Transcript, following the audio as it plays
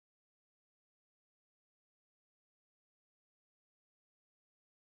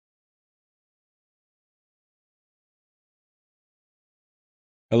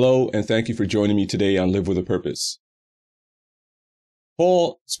Hello, and thank you for joining me today on Live with a Purpose.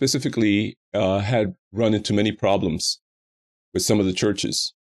 Paul specifically had run into many problems with some of the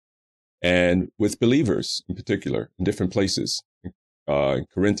churches and with believers in particular in different places. In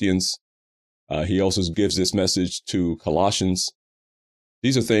Corinthians, he also gives this message to Colossians.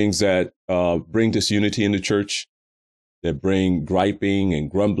 These are things that bring disunity in the church, that bring griping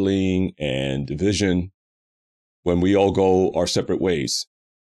and grumbling and division when we all go our separate ways.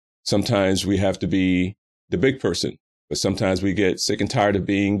 Sometimes we have to be the big person, but sometimes we get sick and tired of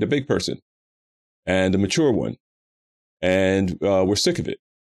being the big person and the mature one. And we're sick of it.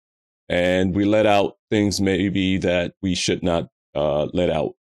 And we let out things maybe that we should not let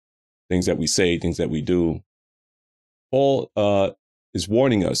out, things that we say, things that we do. Paul is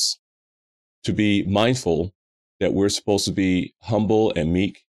warning us to be mindful that we're supposed to be humble and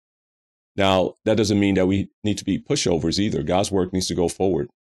meek. Now, that doesn't mean that we need to be pushovers either. God's work needs to go forward.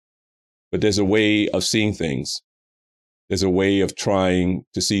 But there's a way of seeing things. There's a way of trying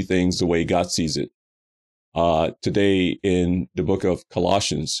to see things the way God sees it. Today in the book of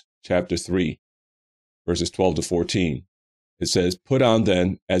Colossians, chapter 3, verses 12 to 14, it says, "Put on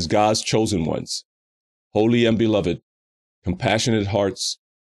then as God's chosen ones, holy and beloved, compassionate hearts,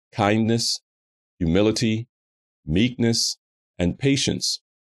 kindness, humility, meekness, and patience,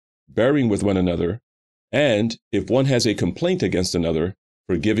 bearing with one another, and if one has a complaint against another,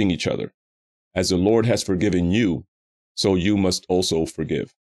 forgiving each other. As the Lord has forgiven you, so you must also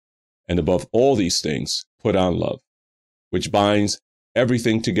forgive. And above all these things, put on love, which binds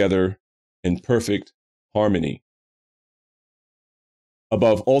everything together in perfect harmony."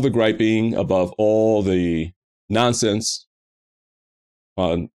 Above all the griping, above all the nonsense,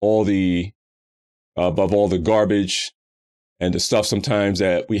 above all the garbage and the stuff sometimes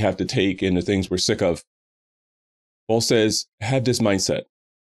that we have to take and the things we're sick of, Paul says, have this mindset.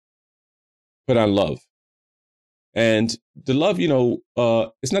 Put on love. And the love,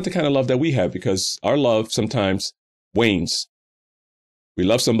 it's not the kind of love that we have, because our love sometimes wanes. We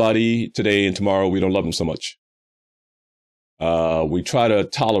love somebody today and tomorrow we don't love them so much. We try to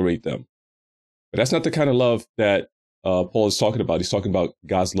tolerate them. But that's not the kind of love that Paul is talking about. He's talking about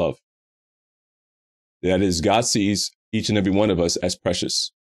God's love. That is, God sees each and every one of us as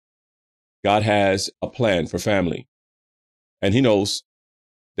precious. God has a plan for family. And he knows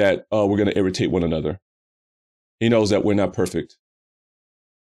that we're going to irritate one another. He knows that we're not perfect.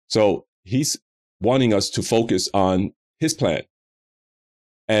 So he's wanting us to focus on his plan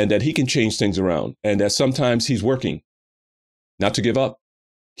and that he can change things around, and that sometimes he's working. Not to give up.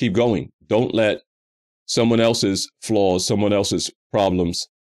 Keep going. Don't let someone else's flaws, someone else's problems,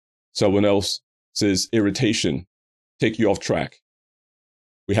 someone else's irritation take you off track.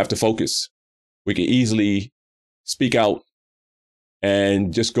 We have to focus. We can easily speak out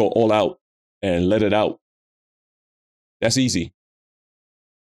and just go all out and let it out. That's easy.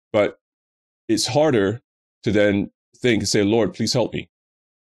 But it's harder to then think and say, Lord, please help me.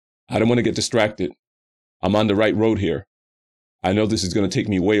 I don't want to get distracted. I'm on the right road here. I know this is going to take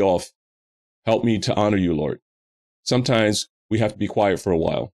me way off. Help me to honor you, Lord. Sometimes we have to be quiet for a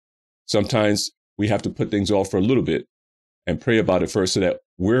while. Sometimes we have to put things off for a little bit and pray about it first, so that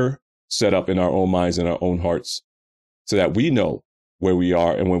we're set up in our own minds and our own hearts, so that we know where we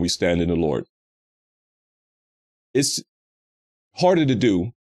are and where we stand in the Lord. It's harder to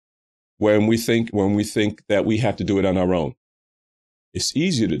do when we think that we have to do it on our own. It's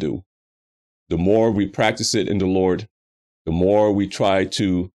easier to do. The more we practice it in the Lord, the more we try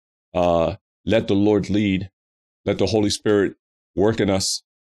to let the Lord lead, let the Holy Spirit work in us,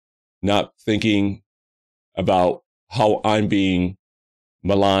 not thinking about how I'm being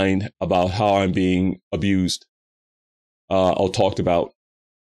maligned, about how I'm being abused, or talked about.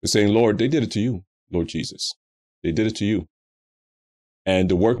 But saying, Lord, they did it to you, Lord Jesus. They did it to you. And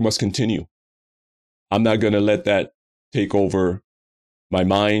the work must continue. I'm not going to let that take over my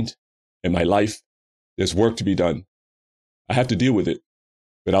mind and my life. There's work to be done. I have to deal with it,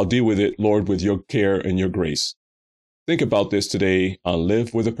 but I'll deal with it, Lord, with your care and your grace. Think about this today on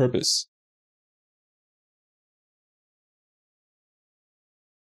Live with a Purpose.